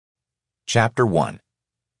Chapter 1.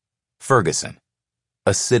 Ferguson.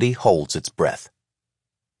 A City Holds Its Breath.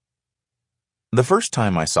 The first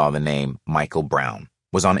time I saw the name Michael Brown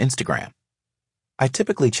was on Instagram. I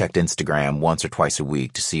typically checked Instagram once or twice a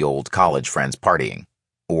week to see old college friends partying,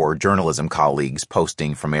 or journalism colleagues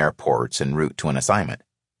posting from airports en route to an assignment.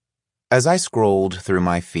 As I scrolled through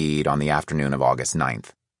my feed on the afternoon of August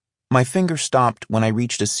 9th, my finger stopped when I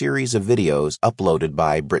reached a series of videos uploaded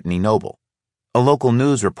by Brittany Noble, a local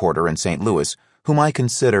news reporter in St. Louis whom I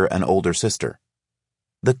consider an older sister.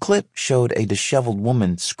 The clip showed a disheveled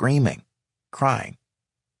woman screaming, crying.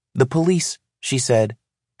 The police, she said,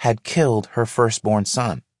 had killed her firstborn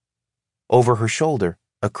son. Over her shoulder,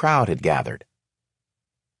 a crowd had gathered.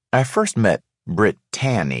 I first met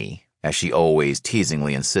Brittany, as she always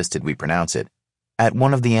teasingly insisted we pronounce it, at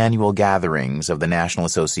one of the annual gatherings of the National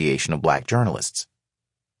Association of Black Journalists.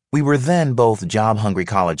 We were then both job-hungry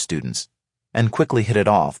college students, and quickly hit it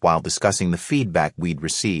off while discussing the feedback we'd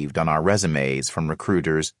received on our resumes from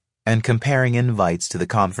recruiters and comparing invites to the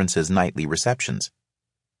conference's nightly receptions.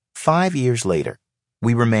 5 years later,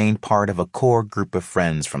 we remained part of a core group of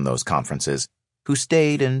friends from those conferences who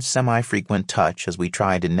stayed in semi-frequent touch as we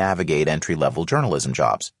tried to navigate entry-level journalism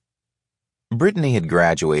jobs. Brittany had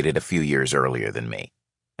graduated a few years earlier than me,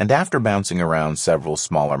 and after bouncing around several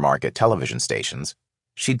smaller market television stations,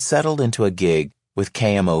 she'd settled into a gig with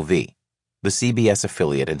KMOV, the CBS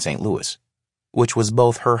affiliate in St. Louis, which was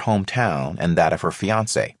both her hometown and that of her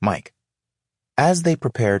fiancé, Mike. As they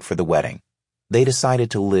prepared for the wedding, they decided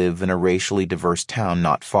to live in a racially diverse town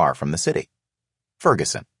not far from the city,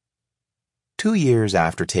 Ferguson. 2 years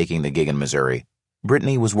after taking the gig in Missouri,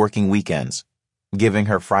 Brittany was working weekends, giving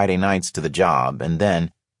her Friday nights to the job, and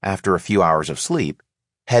then, after a few hours of sleep,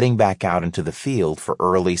 heading back out into the field for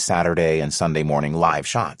early Saturday and Sunday morning live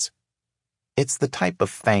shots. It's the type of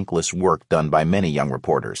thankless work done by many young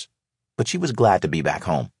reporters, but she was glad to be back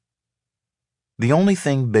home. The only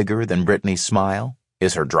thing bigger than Brittany's smile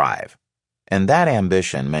is her drive, and that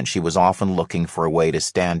ambition meant she was often looking for a way to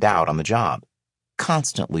stand out on the job,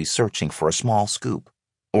 constantly searching for a small scoop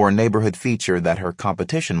or a neighborhood feature that her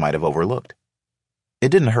competition might have overlooked. It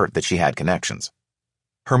didn't hurt that she had connections.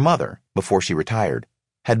 Her mother, before she retired,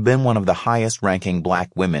 had been one of the highest-ranking black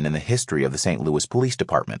women in the history of the St. Louis Police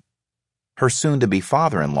Department. Her soon-to-be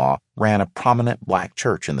father-in-law ran a prominent black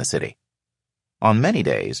church in the city. On many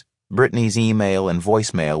days, Brittany's email and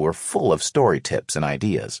voicemail were full of story tips and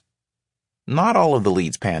ideas. Not all of the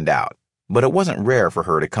leads panned out, but it wasn't rare for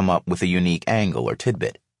her to come up with a unique angle or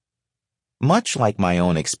tidbit. Much like my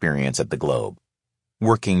own experience at the Globe,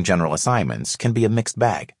 working general assignments can be a mixed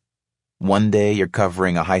bag. One day you're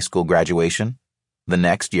covering a high school graduation, the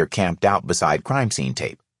next you're camped out beside crime scene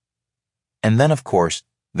tape. And then, of course,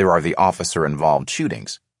 there are the officer-involved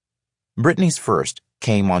shootings. Brittany's first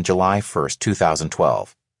came on July 1st,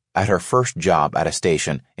 2012, at her first job at a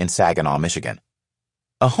station in Saginaw, Michigan.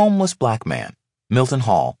 A homeless black man, Milton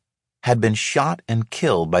Hall, had been shot and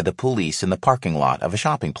killed by the police in the parking lot of a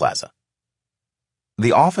shopping plaza.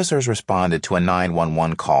 The officers responded to a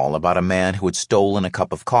 911 call about a man who had stolen a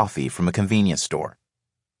cup of coffee from a convenience store.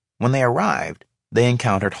 When they arrived, they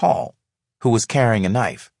encountered Hall, who was carrying a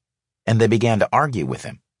knife, and they began to argue with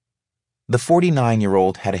him. The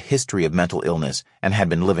 49-year-old had a history of mental illness and had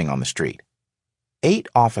been living on the street. 8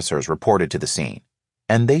 officers reported to the scene,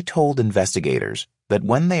 and they told investigators that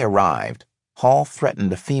when they arrived, Hall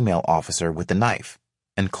threatened a female officer with the knife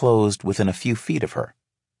and closed within a few feet of her.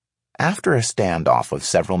 After a standoff of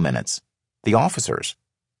several minutes, the officers,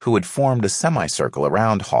 who had formed a semicircle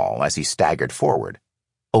around Hall as he staggered forward,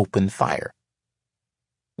 opened fire.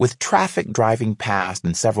 With traffic driving past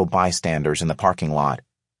and several bystanders in the parking lot,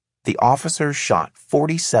 the officers shot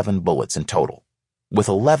 47 bullets in total, with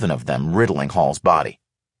 11 of them riddling Hall's body.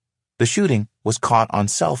 The shooting was caught on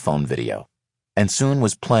cell phone video and soon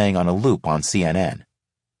was playing on a loop on CNN.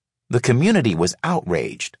 The community was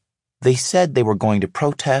outraged. They said they were going to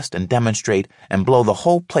protest and demonstrate and blow the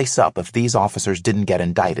whole place up if these officers didn't get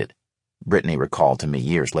indicted, Brittany recalled to me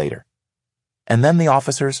years later. And then the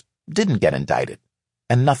officers didn't get indicted,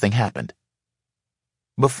 and nothing happened.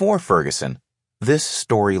 Before Ferguson, this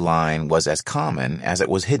storyline was as common as it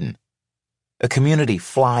was hidden. A community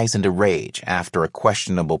flies into rage after a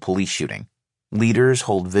questionable police shooting. Leaders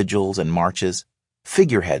hold vigils and marches.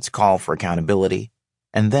 Figureheads call for accountability.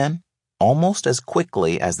 And then, almost as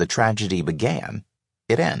quickly as the tragedy began,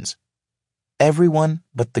 it ends. Everyone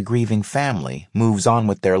but the grieving family moves on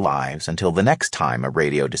with their lives until the next time a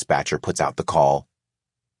radio dispatcher puts out the call,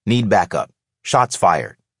 "Need backup. Shots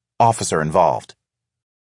fired. Officer involved."